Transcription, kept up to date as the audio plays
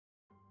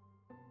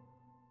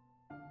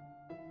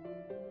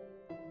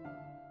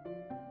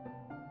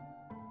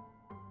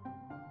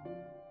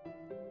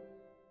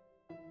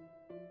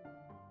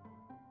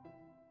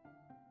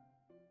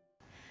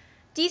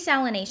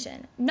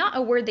Desalination, not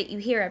a word that you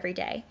hear every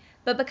day,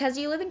 but because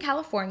you live in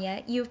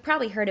California, you've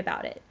probably heard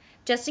about it.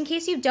 Just in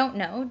case you don't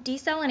know,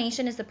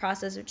 desalination is the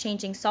process of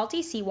changing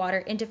salty seawater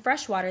into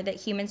fresh water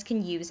that humans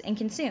can use and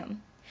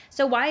consume.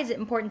 So why is it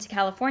important to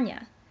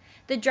California?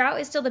 The drought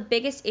is still the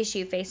biggest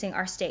issue facing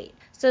our state,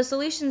 so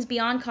solutions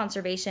beyond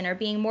conservation are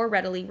being more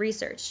readily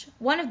researched.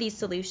 One of these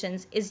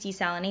solutions is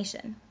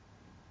desalination.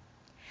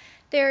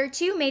 There are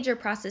two major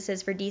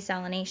processes for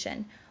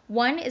desalination.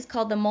 One is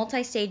called the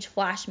multi-stage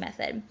flash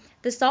method.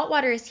 The salt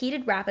water is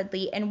heated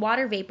rapidly and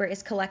water vapor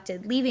is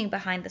collected, leaving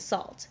behind the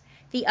salt.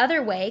 The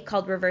other way,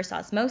 called reverse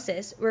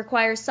osmosis,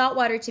 requires salt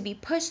water to be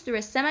pushed through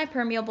a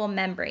semi-permeable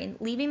membrane,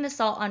 leaving the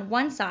salt on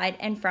one side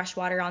and fresh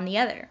water on the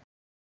other.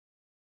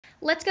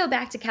 Let's go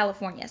back to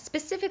California,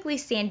 specifically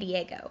San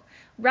Diego.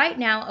 Right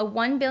now, a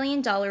 $1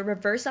 billion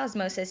reverse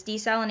osmosis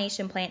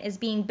desalination plant is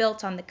being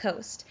built on the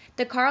coast.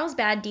 The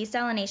Carlsbad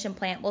Desalination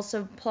Plant will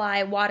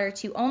supply water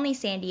to only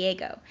San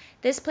Diego.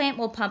 This plant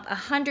will pump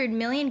 100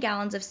 million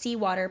gallons of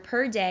seawater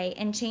per day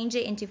and change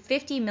it into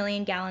 50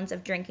 million gallons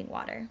of drinking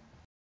water.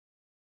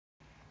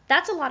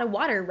 That's a lot of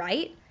water,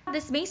 right?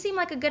 This may seem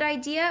like a good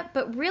idea,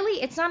 but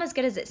really it's not as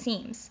good as it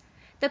seems.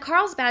 The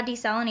Carlsbad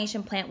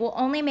Desalination Plant will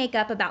only make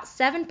up about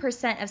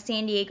 7% of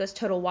San Diego's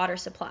total water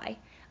supply.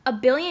 $1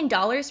 billion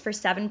for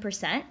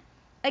 7%?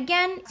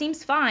 Again,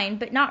 seems fine,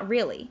 but not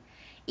really.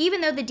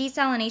 Even though the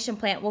desalination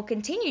plant will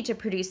continue to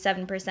produce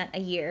 7% a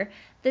year,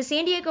 the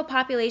San Diego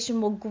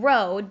population will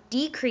grow,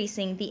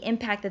 decreasing the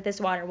impact that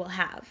this water will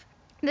have.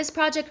 This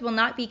project will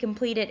not be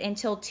completed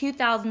until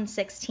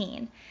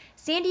 2016.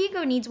 San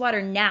Diego needs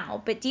water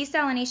now, but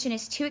desalination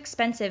is too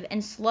expensive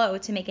and slow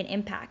to make an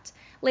impact.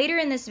 Later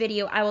in this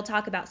video, I will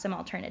talk about some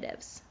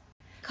alternatives.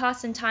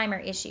 Cost and time are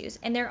issues,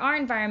 and there are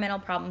environmental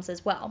problems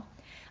as well.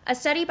 A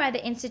study by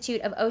the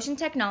Institute of Ocean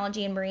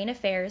Technology and Marine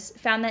Affairs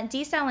found that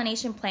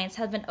desalination plants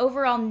have an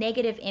overall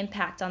negative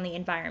impact on the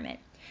environment.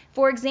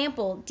 For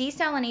example,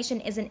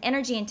 desalination is an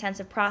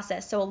energy-intensive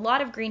process, so a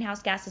lot of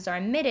greenhouse gases are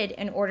emitted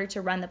in order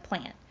to run the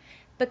plant.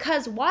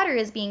 Because water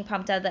is being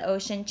pumped out of the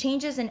ocean,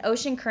 changes in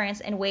ocean currents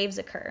and waves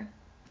occur.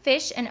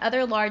 Fish and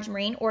other large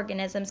marine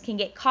organisms can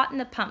get caught in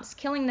the pumps,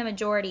 killing the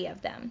majority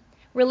of them.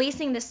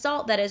 Releasing the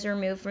salt that is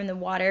removed from the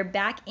water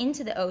back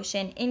into the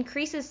ocean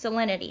increases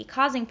salinity,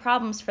 causing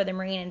problems for the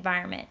marine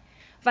environment.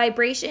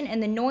 Vibration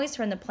and the noise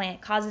from the plant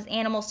causes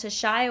animals to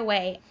shy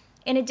away.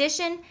 In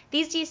addition,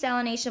 these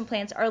desalination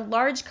plants are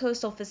large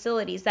coastal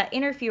facilities that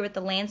interfere with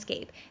the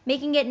landscape,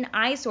 making it an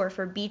eyesore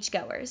for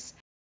beachgoers.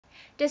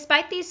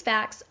 Despite these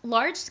facts,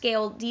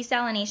 large-scale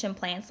desalination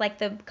plants like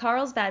the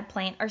Carlsbad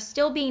plant are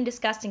still being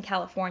discussed in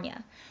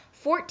California.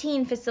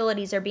 14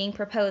 facilities are being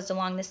proposed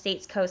along the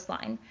state's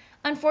coastline.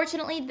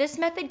 Unfortunately, this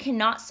method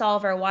cannot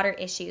solve our water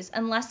issues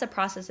unless the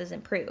process is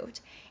improved.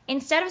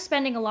 Instead of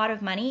spending a lot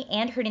of money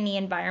and hurting the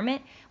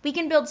environment, we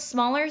can build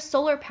smaller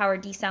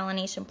solar-powered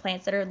desalination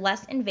plants that are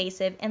less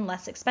invasive and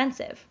less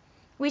expensive.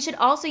 We should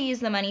also use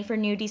the money for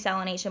new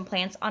desalination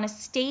plants on a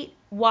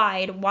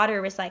statewide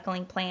water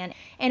recycling plan,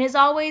 and as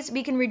always,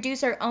 we can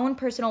reduce our own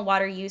personal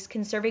water use,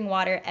 conserving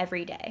water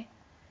every day.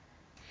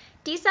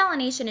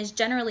 Desalination is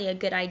generally a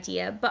good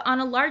idea, but on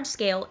a large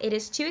scale, it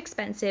is too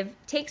expensive,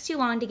 takes too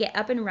long to get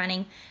up and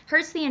running,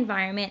 hurts the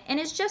environment, and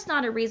is just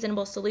not a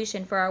reasonable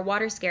solution for our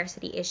water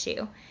scarcity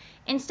issue.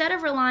 Instead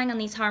of relying on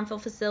these harmful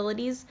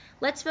facilities,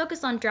 let's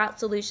focus on drought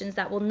solutions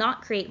that will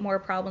not create more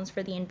problems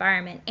for the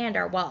environment and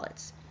our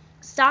wallets.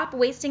 Stop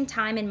wasting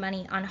time and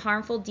money on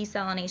harmful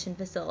desalination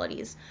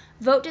facilities.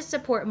 Vote to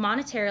support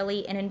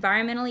monetarily and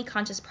environmentally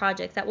conscious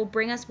projects that will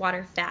bring us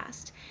water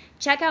fast.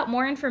 Check out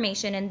more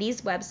information in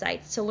these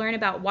websites to learn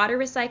about water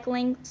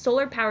recycling,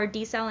 solar-powered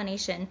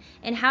desalination,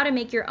 and how to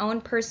make your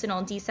own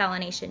personal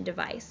desalination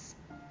device.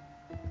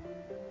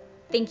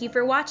 Thank you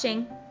for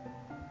watching.